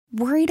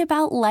Worried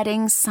about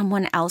letting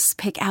someone else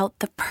pick out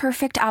the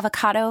perfect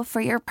avocado for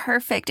your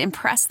perfect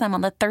impress them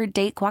on the third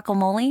date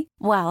guacamole?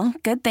 Well,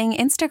 good thing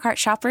Instacart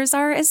shoppers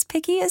are as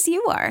picky as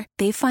you are.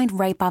 They find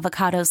ripe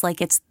avocados like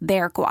it's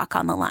their guac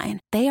on the line.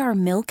 They are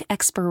milk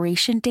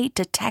expiration date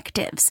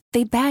detectives.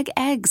 They bag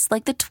eggs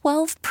like the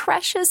 12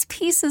 precious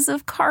pieces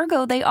of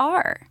cargo they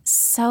are.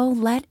 So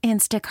let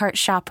Instacart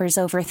shoppers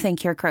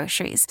overthink your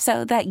groceries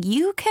so that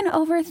you can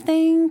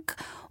overthink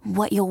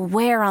what you'll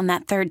wear on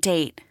that third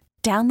date.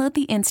 Download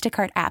the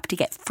Instacart app to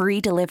get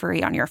free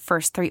delivery on your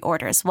first 3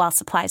 orders while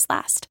supplies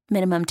last.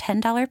 Minimum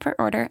 $10 per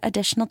order.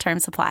 Additional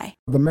terms apply.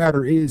 The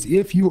matter is,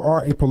 if you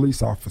are a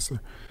police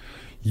officer,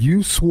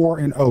 you swore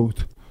an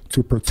oath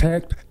to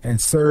protect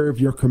and serve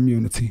your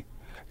community,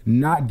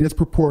 not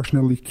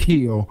disproportionately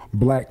kill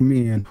black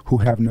men who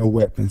have no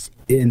weapons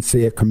in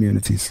said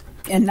communities.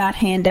 And not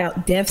hand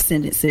out death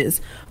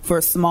sentences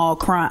for small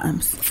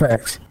crimes.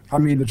 Facts. I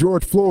mean, the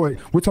George Floyd,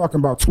 we're talking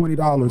about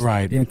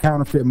 $20 in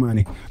counterfeit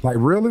money. Like,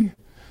 really?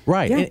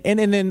 Right. Yeah. And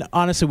then,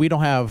 honestly, we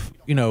don't have,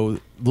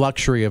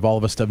 luxury of all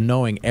of us of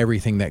knowing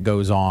everything that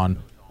goes on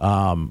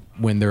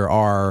when there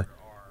are,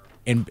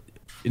 and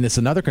it's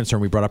another concern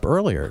we brought up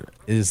earlier,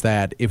 is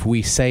that if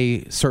we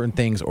say certain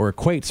things or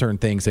equate certain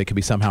things, they could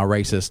be somehow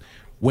racist.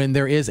 When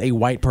there is a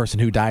white person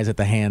who dies at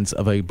the hands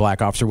of a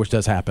black officer, which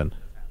does happen,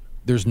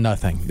 there's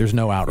nothing. There's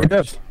no outrage.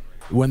 Yes.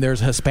 When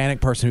there's a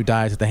Hispanic person who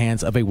dies at the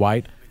hands of a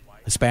white,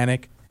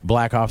 Hispanic,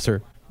 black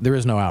officer, there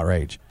is no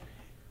outrage.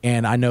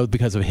 And I know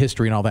because of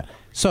history and all that.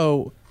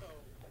 So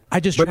I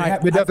just But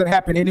it doesn't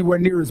happen anywhere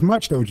near as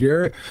much, though,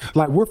 Jared.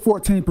 Like, we're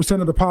 14%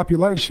 of the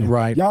population.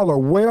 Right. Y'all are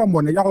well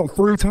more than y'all are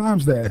 3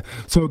 times that.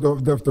 So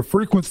the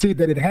frequency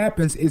that it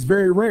happens is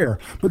very rare.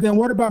 But then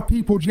what about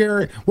people,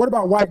 Jared? What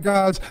about white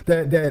guys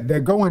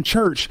that go in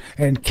church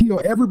and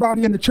kill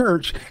everybody in the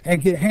church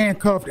and get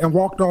handcuffed and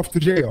walked off to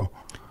jail?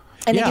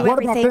 And they do what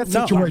everything. about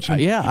that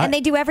situation? And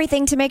they do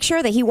everything to make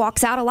sure that he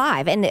walks out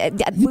alive. And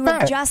we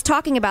were just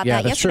talking about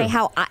that yesterday. True.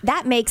 How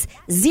that makes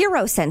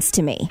zero sense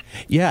to me.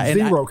 Yeah, and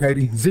zero,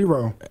 Katie,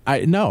 zero.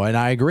 No, and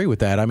I agree with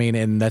that. I mean,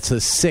 and that's a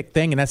sick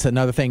thing, and that's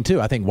another thing too.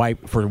 I think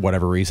white, for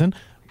whatever reason,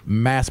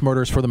 mass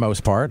murderers for the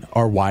most part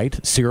are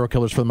white. Serial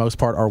killers for the most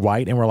part are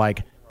white, and we're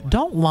like,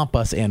 don't lump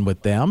us in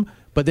with them.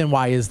 But then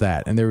why is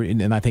that?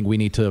 And I think we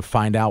need to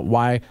find out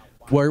why.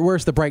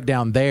 Where's the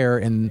breakdown there,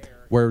 and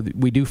where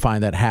we do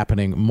find that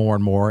happening more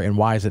and more, and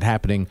why is it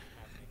happening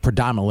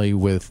predominantly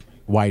with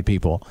white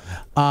people?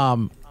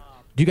 Do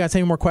you guys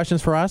have any more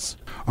questions for us?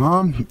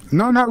 No,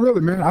 not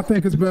really, man. I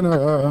think it's been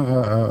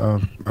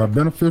a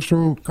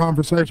beneficial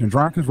conversation.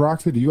 Dronkins,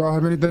 Roxy, do you all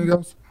have anything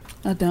else?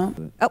 I don't.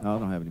 No, I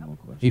don't have any more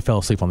questions. He fell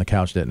asleep on the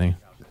couch, didn't he?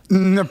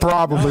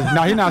 Probably.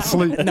 No, he's not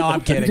asleep. No,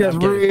 I'm kidding. He's just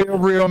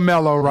real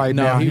mellow right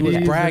now. No, he was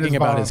bragging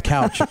about his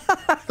couch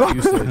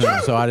usage,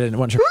 so I didn't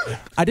want to.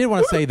 I did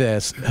want to say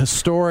this.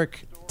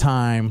 Historic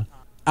time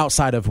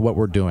outside of what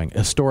we're doing.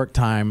 Historic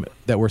time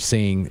that we're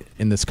seeing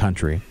in this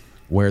country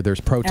where there's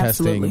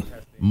protesting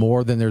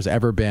more than there's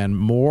ever been.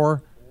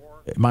 More,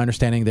 my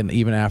understanding, than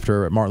even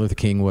after Martin Luther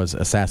King was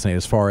assassinated,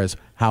 as far as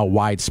how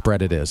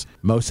widespread it is.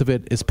 Most of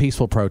it is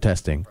peaceful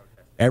protesting.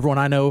 Everyone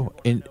I know,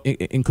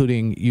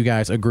 including you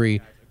guys,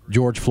 agree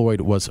George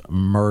Floyd was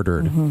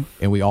murdered,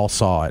 and we all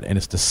saw it, and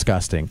it's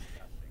disgusting.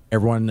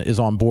 Everyone is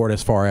on board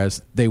as far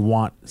as they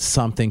want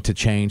something to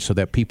change so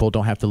that people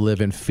don't have to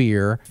live in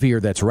fear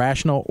that's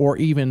rational, or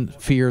even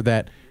fear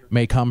that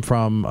may come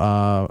from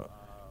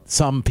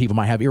some people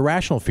might have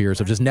irrational fears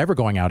of just never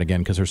going out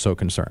again because they're so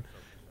concerned.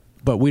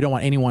 But we don't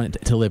want anyone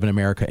to live in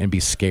America and be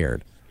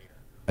scared.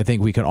 I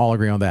think we can all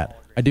agree on that.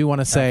 I do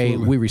want to say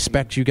we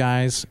respect you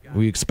guys.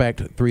 We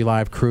expect 3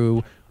 Live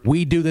crew.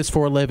 We do this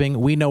for a living.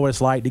 We know what it's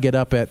like to get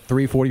up at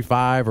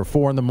 3:45 or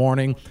 4 in the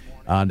morning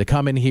to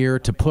come in here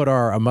to put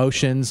our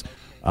emotions,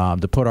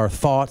 to put our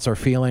thoughts, our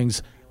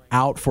feelings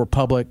out for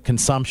public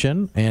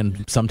consumption,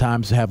 and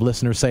sometimes have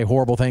listeners say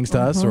horrible things to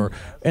us,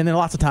 and then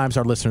lots of times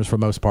our listeners, for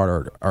the most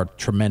part, are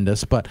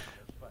tremendous. But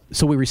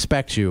so we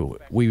respect you.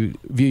 We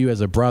view you as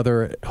a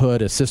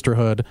brotherhood, a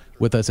sisterhood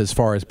with us as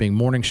far as being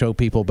morning show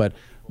people, but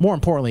more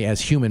importantly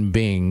as human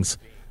beings.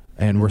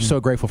 And we're so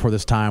grateful for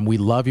this time. We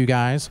love you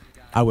guys.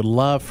 I would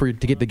love for you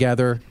to get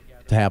together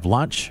to have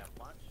lunch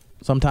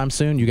sometime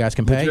soon. You guys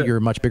can pay. You're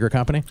a much bigger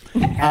company.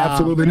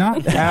 Absolutely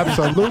not.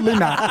 Absolutely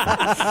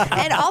not.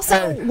 And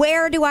also,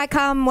 where do I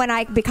come when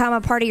I become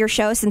a part of your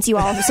show, since you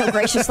all so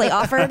graciously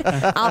offered?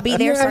 I'll be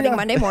there starting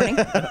Monday morning.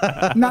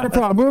 Not a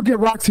problem. We'll get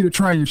Roxy to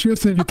train you. She'll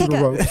send you to the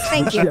ropes.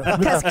 Thank you.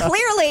 Because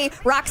clearly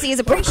Roxy is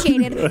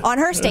appreciated on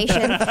her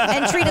station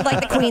and treated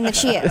like the queen that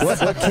she is.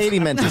 What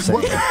Katie meant to say.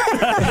 Wait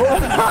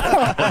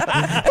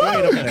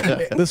a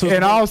minute.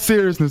 In all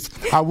seriousness,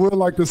 I would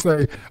like to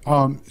say,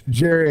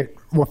 Jared,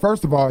 well,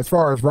 first of all, as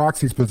far as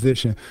Roxy's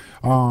position,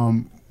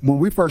 when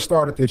we first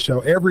started this show,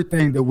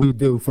 everything that we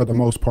do, for the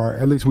most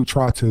part, at least we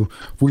try to,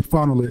 we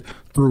funnel it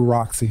through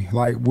Roxy.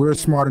 Like, we're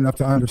smart enough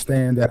to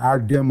understand that our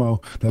demo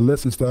that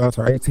listens to us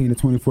are 18 to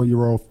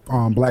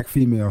 24-year-old black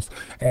females,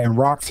 and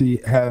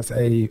Roxy has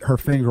her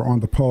finger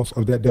on the pulse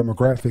of that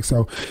demographic.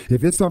 So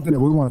if it's something that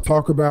we want to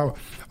talk about,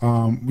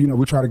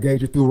 we try to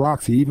gauge it through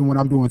Roxy. Even when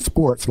I'm doing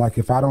sports, like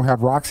if I don't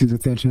have Roxy's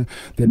attention,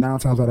 then 9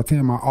 times out of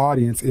 10 my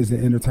audience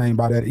isn't entertained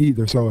by that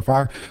either. So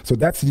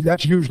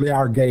that's usually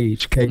our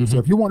gauge, Katie. So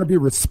if you want to be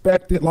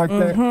respected like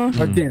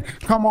that, again,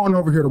 come on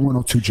over here to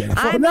 102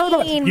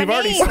 JAMZ. You've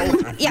already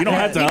sold her. You don't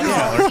have to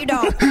upsell her. You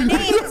don't. My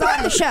name is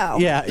on the show.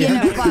 Yeah,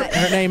 but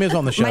her name is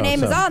on the show. my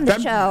name is on the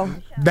show.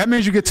 That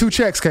means you get 2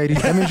 checks, Katie.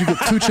 That means you get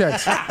 2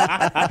 checks.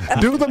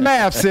 Do the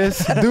math,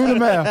 sis. Do the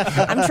math.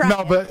 I'm trying.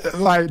 No, but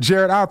like,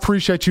 Jared, I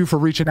appreciate you for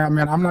reaching out,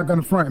 man. I'm not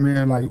gonna front,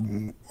 man. Like,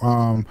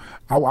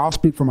 I'll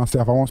speak for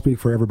myself. I won't speak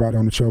for everybody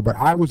on the show, but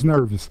I was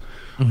nervous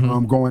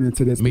going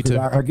into this. Me too.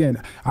 I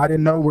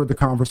didn't know where the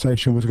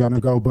conversation was gonna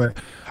go, but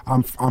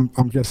I'm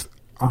just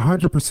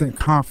 100%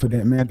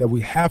 confident, man, that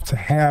we have to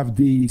have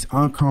these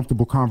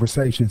uncomfortable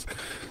conversations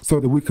so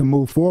that we can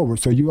move forward.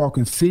 So you all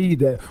can see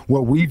that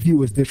what we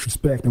view as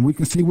disrespect, and we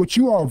can see what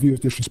you all view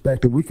as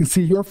disrespect, and we can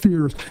see your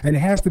fears, and it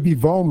has to be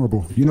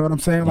vulnerable. You know what I'm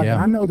saying? Like,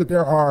 I know that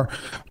there are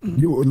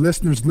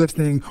listeners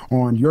listening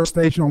on your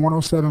station on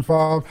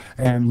 107.5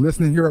 and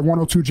listening here at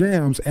 102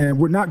 JAMZ, and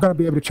we're not going to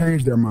be able to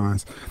change their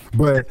minds.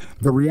 But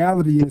the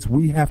reality is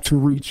we have to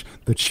reach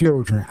the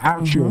children,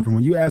 our children.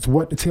 When you ask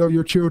what to tell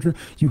your children,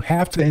 you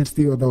have to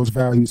instill those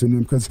values in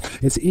them, because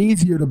it's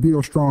easier to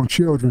build strong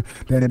children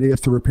than it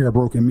is to repair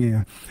broken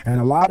men. And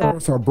a lot of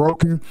us are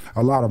broken,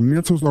 a lot of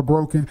mentals are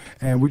broken,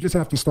 and we just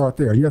have to start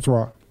there. Yes,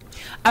 Rob?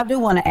 I do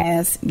want to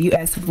ask, you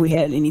asked if we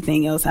had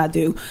anything else. I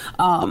do.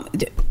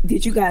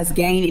 Did you guys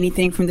gain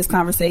anything from this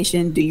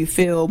conversation? Do you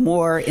feel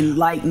more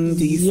enlightened?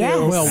 Do you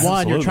feel Well,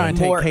 one, you're trying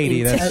to take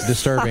Katie. That's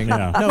disturbing.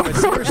 No, but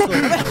seriously.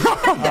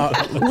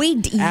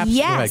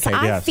 Yes, Katie,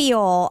 I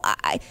feel...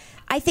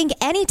 I think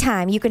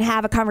anytime you can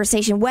have a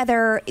conversation,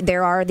 whether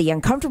there are the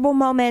uncomfortable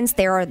moments,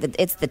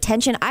 it's the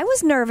tension. I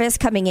was nervous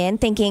coming in,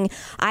 thinking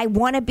I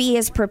want to be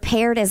as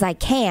prepared as I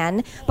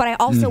can, but I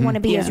also want to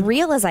be as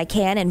real as I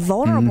can and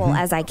vulnerable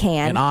as I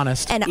can. And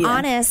honest. And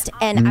honest.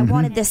 And I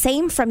wanted the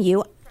same from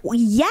you.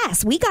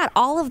 Yes, we got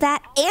all of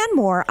that and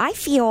more. I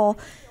feel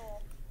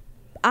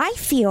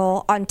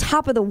on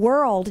top of the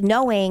world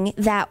knowing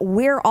that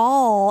we're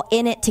all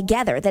in it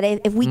together, that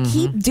if we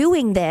keep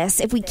doing this,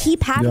 if we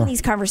keep having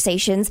these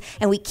conversations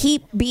and we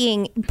keep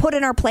being put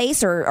in our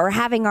place or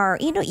having our,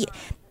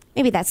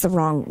 maybe that's the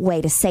wrong way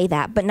to say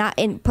that, but not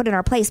put in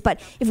our place. But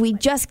if we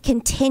just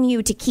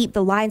continue to keep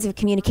the lines of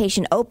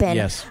communication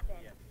open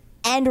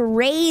and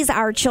raise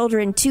our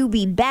children to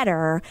be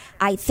better,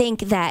 I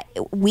think that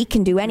we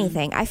can do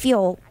anything. I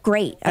feel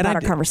great about our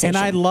conversation.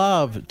 And I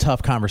love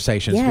tough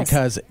conversations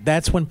because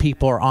that's when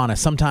people are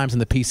honest. Sometimes in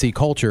the PC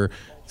culture,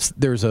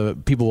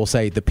 people will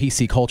say the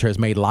PC culture has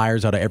made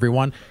liars out of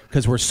everyone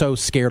because we're so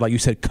scared, like you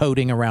said,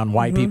 coding around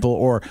white people,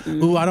 or,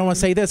 ooh, I don't want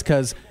to say this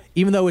because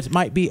even though it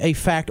might be a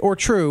fact or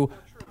true,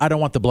 I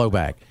don't want the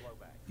blowback.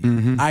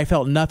 I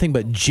felt nothing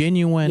but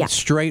genuine,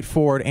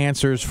 straightforward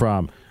answers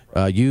from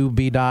you,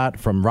 B-Dot,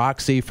 from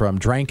Roxy, from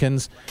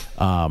Drankins,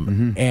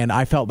 and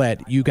I felt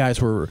that you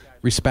guys were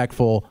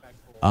respectful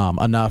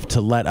enough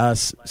to let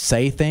us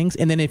say things,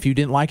 and then if you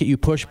didn't like it, you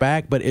push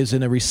back, but is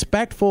in a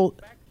respectful,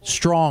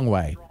 strong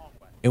way,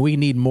 and we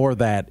need more of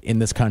that in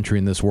this country,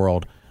 in this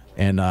world,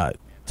 and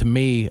to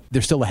me,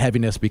 there's still a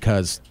heaviness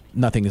because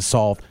nothing is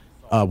solved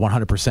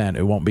 100%.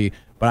 It won't be.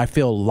 But I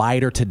feel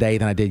lighter today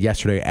than I did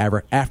yesterday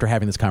after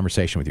having this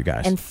conversation with you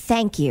guys. And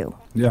thank you.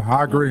 Yeah,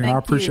 I agree. And I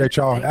appreciate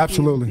y'all.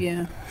 Absolutely.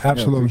 Yeah.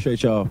 Absolutely.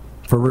 Appreciate y'all.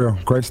 For real.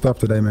 Great stuff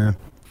today, man.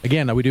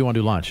 Again, we do want to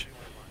do lunch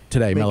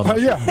today,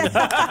 Melody. Yeah.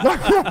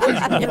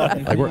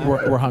 Like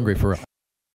we're hungry for real.